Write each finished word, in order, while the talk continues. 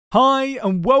Hi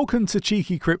and welcome to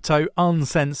Cheeky Crypto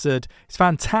Uncensored. It's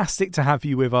fantastic to have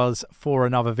you with us for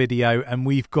another video, and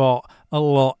we've got a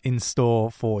lot in store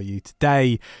for you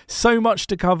today. So much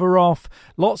to cover off,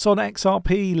 lots on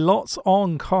XRP, lots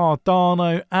on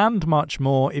Cardano and much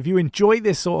more. If you enjoy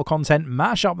this sort of content,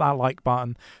 mash up that like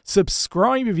button,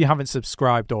 subscribe if you haven't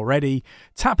subscribed already,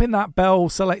 tap in that bell,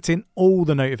 selecting all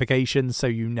the notifications so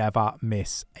you never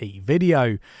miss a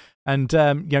video. And,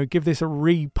 give this a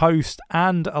repost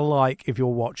and a like if you're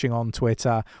watching on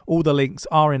Twitter. All the links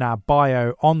are in our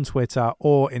bio on Twitter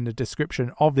or in the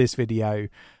description of this video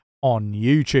on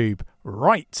YouTube.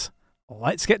 Right,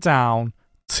 let's get down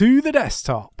to the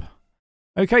desktop.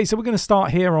 Okay, so we're going to start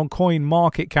here on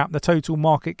CoinMarketCap. The total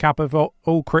market cap of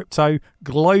all crypto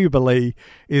globally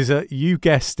is, you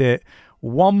guessed it,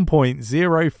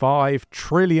 $1.05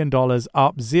 trillion,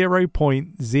 up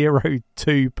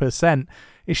 0.02%.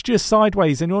 It's just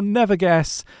sideways, and you'll never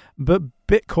guess, but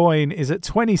Bitcoin is at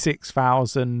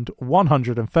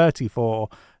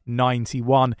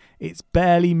 26,134.91. It's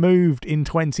barely moved in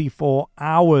 24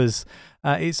 hours.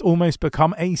 It's almost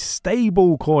become a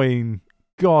stable coin.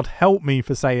 God help me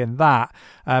for saying that.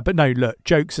 But no, look,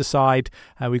 jokes aside,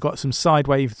 we got some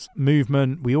sideways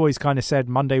movement. We always kind of said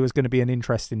Monday was going to be an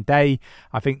interesting day.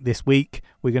 I think this week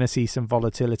we're going to see some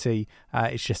volatility.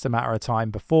 It's just a matter of time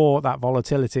before that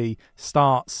volatility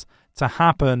starts to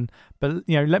happen. But,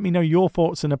 let me know your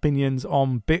thoughts and opinions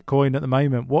on Bitcoin at the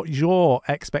moment. What's your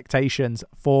expectations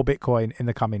for Bitcoin in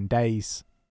the coming days?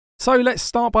 So let's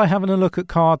start by having a look at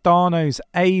Cardano's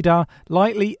ADA,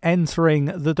 likely entering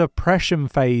the depression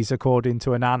phase, according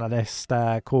to an analyst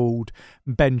called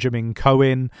Benjamin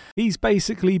Cohen. He's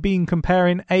basically been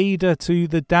comparing ADA to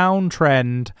the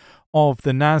downtrend of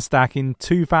the Nasdaq in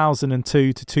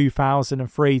 2002 to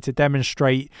 2003 to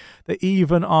demonstrate that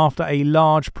even after a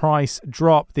large price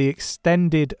drop, the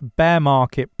extended bear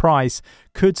market price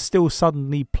could still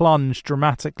suddenly plunge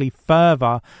dramatically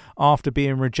further after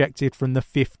being rejected from the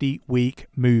 50-week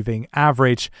moving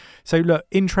average. So look,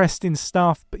 interesting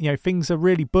stuff, but things are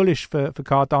really bullish for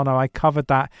Cardano. I covered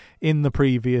that in the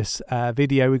previous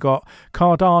video. We got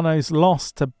Cardano's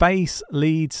loss to base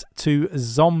leads to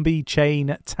zombie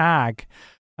chain tag.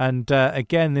 And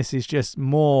again, this is just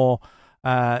more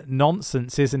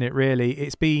nonsense, isn't it, really?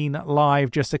 It's been live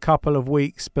just a couple of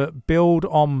weeks, but build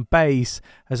on base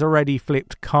has already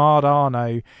flipped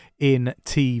Cardano in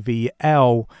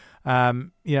TVL. I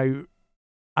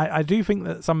do think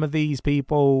that some of these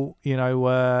people,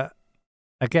 are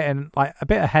getting like a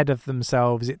bit ahead of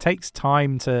themselves. It takes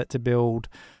time to build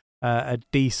a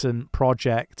decent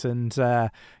project, and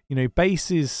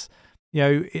base is,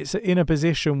 it's in a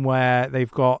position where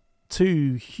they've got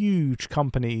two huge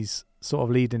companies sort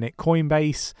of leading it,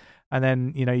 Coinbase, and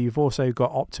then you've also got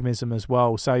Optimism as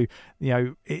well. So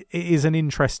it is an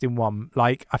interesting one.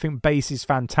 Like, I think base is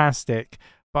fantastic,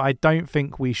 but I don't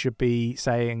think we should be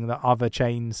saying that other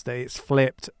chains that it's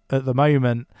flipped at the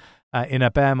moment in a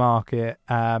bear market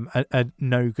are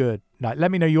no good. Like,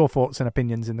 let me know your thoughts and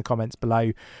opinions in the comments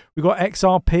below. We've got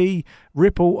XRP.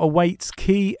 Ripple awaits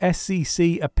key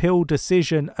SEC appeal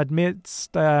decision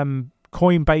amidst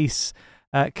Coinbase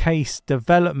case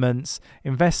developments.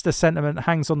 Investor sentiment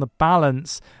hangs on the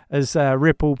balance as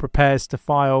Ripple prepares to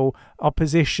file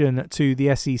opposition to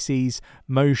the SEC's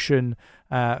motion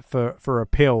for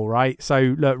appeal, right?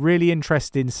 So look, really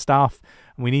interesting stuff.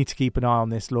 We need to keep an eye on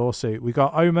this lawsuit. We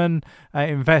got Oman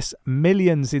invest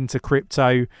millions into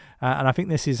crypto, and I think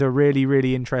this is a really,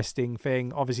 really interesting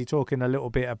thing. Obviously, talking a little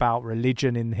bit about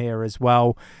religion in here as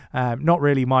well. Not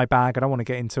really my bag. I don't want to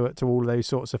get into it to all of those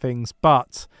sorts of things,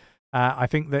 but I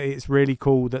think that it's really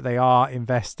cool that they are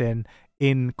investing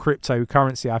in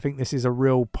cryptocurrency. I think this is a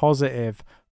real positive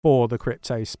for the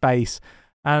crypto space.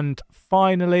 And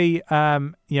finally,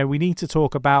 we need to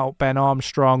talk about Ben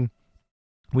Armstrong.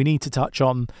 We need to touch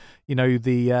on,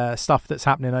 the stuff that's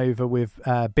happening over with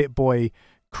BitBoy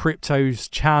Crypto's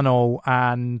channel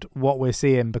and what we're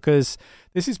seeing, because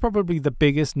this is probably the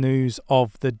biggest news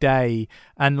of the day.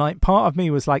 And like, part of me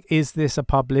was like, is this a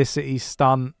publicity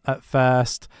stunt at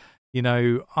first?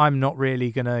 I'm not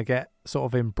really going to get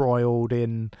sort of embroiled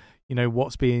in,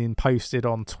 what's being posted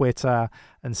on Twitter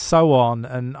and so on.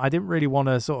 And I didn't really want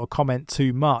to sort of comment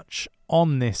too much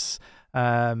on this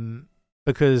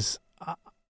because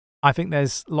I think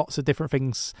there's lots of different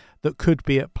things that could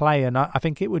be at play, and I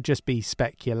think it would just be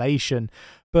speculation.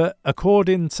 But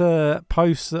according to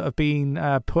posts that have been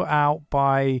put out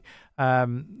by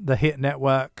the Hit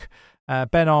Network,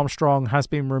 Ben Armstrong has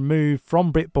been removed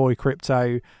from BitBoy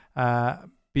Crypto.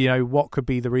 What could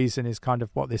be the reason is kind of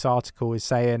what this article is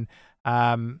saying.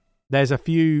 There's a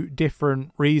few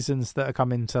different reasons that are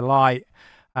coming to light.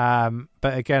 But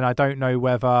again, I don't know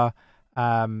whether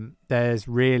there's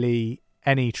really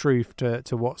any truth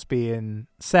to what's being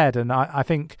said. And I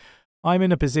think I'm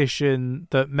in a position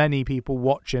that many people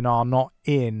watching are not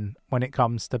in when it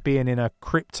comes to being in a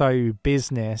crypto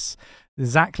business,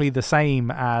 exactly the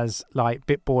same as like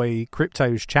BitBoy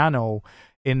Crypto's channel.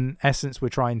 In essence, we're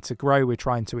trying to grow, we're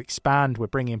trying to expand, we're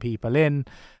bringing people in.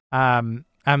 And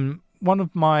one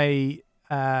of my,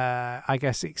 I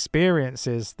guess,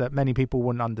 experiences that many people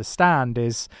wouldn't understand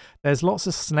is there's lots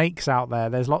of snakes out there.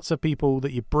 There's lots of people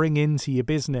that you bring into your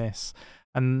business,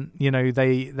 and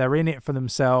they're in it for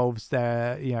themselves.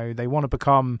 They want to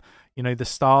become the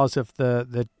stars of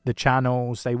the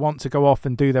channels. They want to go off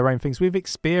and do their own things. We've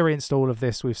experienced all of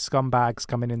this with scumbags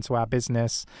coming into our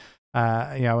business,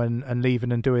 and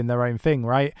leaving and doing their own thing.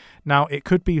 Right now, it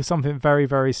could be something very,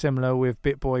 very similar with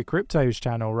BitBoy Crypto's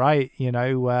channel. Right,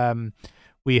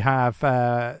 we have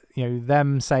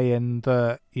them saying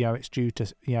that it's due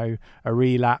to a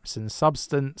relapse and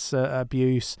substance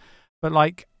abuse, but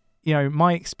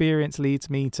my experience leads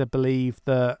me to believe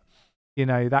that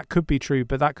that could be true,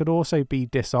 but that could also be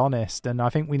dishonest. And I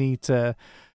think we need to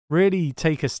really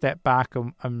take a step back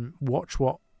and watch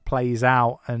what plays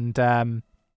out. And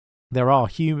there are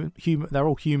they're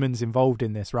all humans involved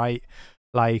in this, right?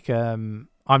 I'm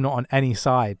not on any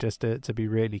side, just to be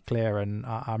really clear, and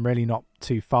I'm really not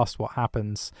too fussed what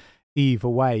happens either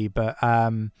way. But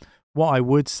what I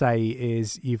would say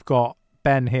is you've got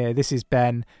Ben here. This is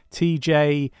Ben.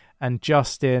 TJ and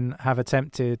Justin have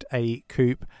attempted a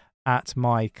coup at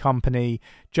my company.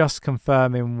 Just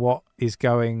confirming what is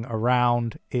going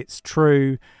around. It's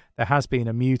true. There has been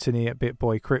a mutiny at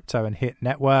BitBoy Crypto and Hit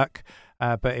Network,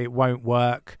 but it won't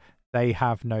work. They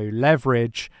have no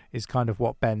leverage, is kind of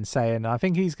what Ben's saying. I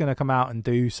think he's going to come out and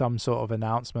do some sort of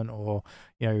announcement or,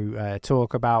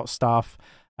 talk about stuff.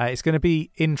 It's going to be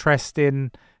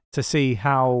interesting to see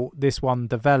how this one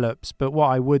develops. But what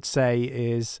I would say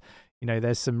is,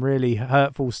 there's some really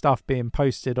hurtful stuff being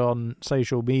posted on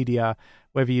social media,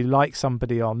 whether you like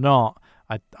somebody or not.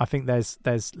 I think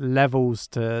there's levels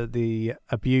to the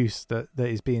abuse that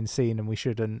is being seen, and we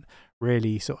shouldn't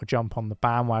really sort of jump on the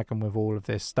bandwagon with all of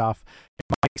this stuff.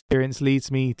 My experience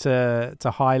leads me to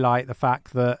highlight the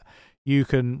fact that you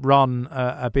can run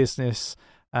a business,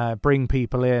 bring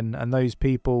people in, and those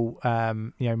people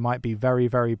might be very,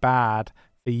 very bad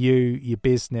for your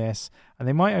business, and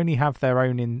they might only have their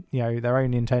own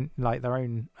intent, like their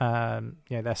own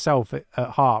their self at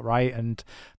heart, right? And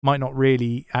might not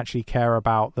really actually care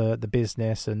about the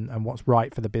business and what's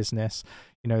right for the business.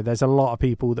 There's a lot of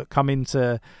people that come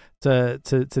into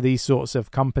these sorts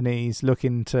of companies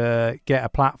looking to get a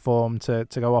platform to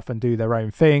go off and do their own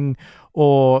thing,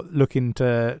 or looking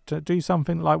to do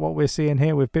something like what we're seeing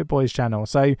here with BitBoy's channel.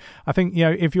 So I think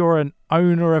if you're an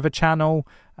owner of a channel,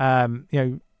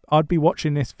 I'd be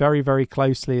watching this very, very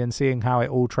closely and seeing how it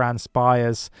all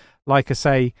transpires. Like I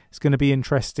say, it's going to be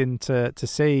interesting to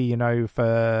see,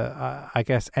 for I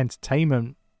guess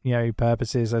entertainment,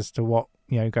 purposes as to what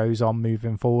goes on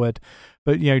moving forward.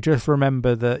 But just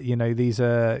remember that these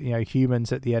are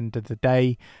humans at the end of the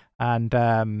day, and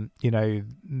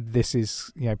this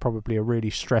is probably a really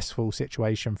stressful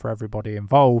situation for everybody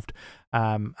involved.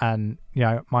 And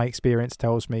my experience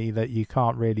tells me that you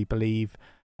can't really believe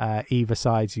either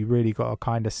sides. You really got to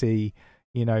kind of see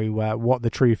what the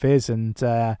truth is, and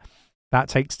that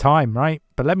takes time, right?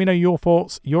 But let me know your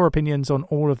thoughts, your opinions on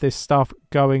all of this stuff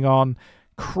going on.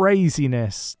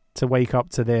 Craziness to wake up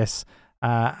to this,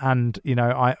 and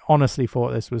I honestly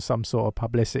thought this was some sort of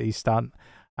publicity stunt.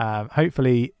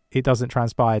 Hopefully it doesn't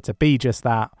transpire to be just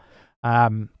that,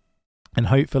 and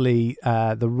hopefully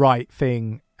the right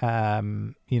thing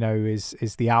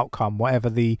is the outcome, whatever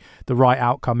the right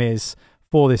outcome is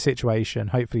for this situation.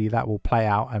 Hopefully that will play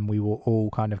out, and we will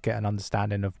all kind of get an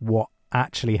understanding of what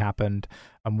actually happened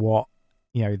and what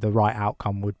the right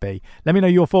outcome would be. Let me know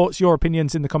your thoughts, your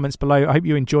opinions in the comments below. I hope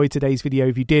you enjoyed today's video.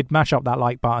 If you did, mash up that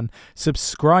like button,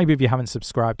 subscribe if you haven't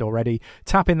subscribed already,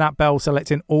 tap in that bell,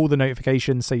 selecting all the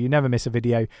notifications so you never miss a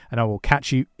video, and I will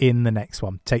catch you in the next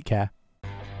one. Take care.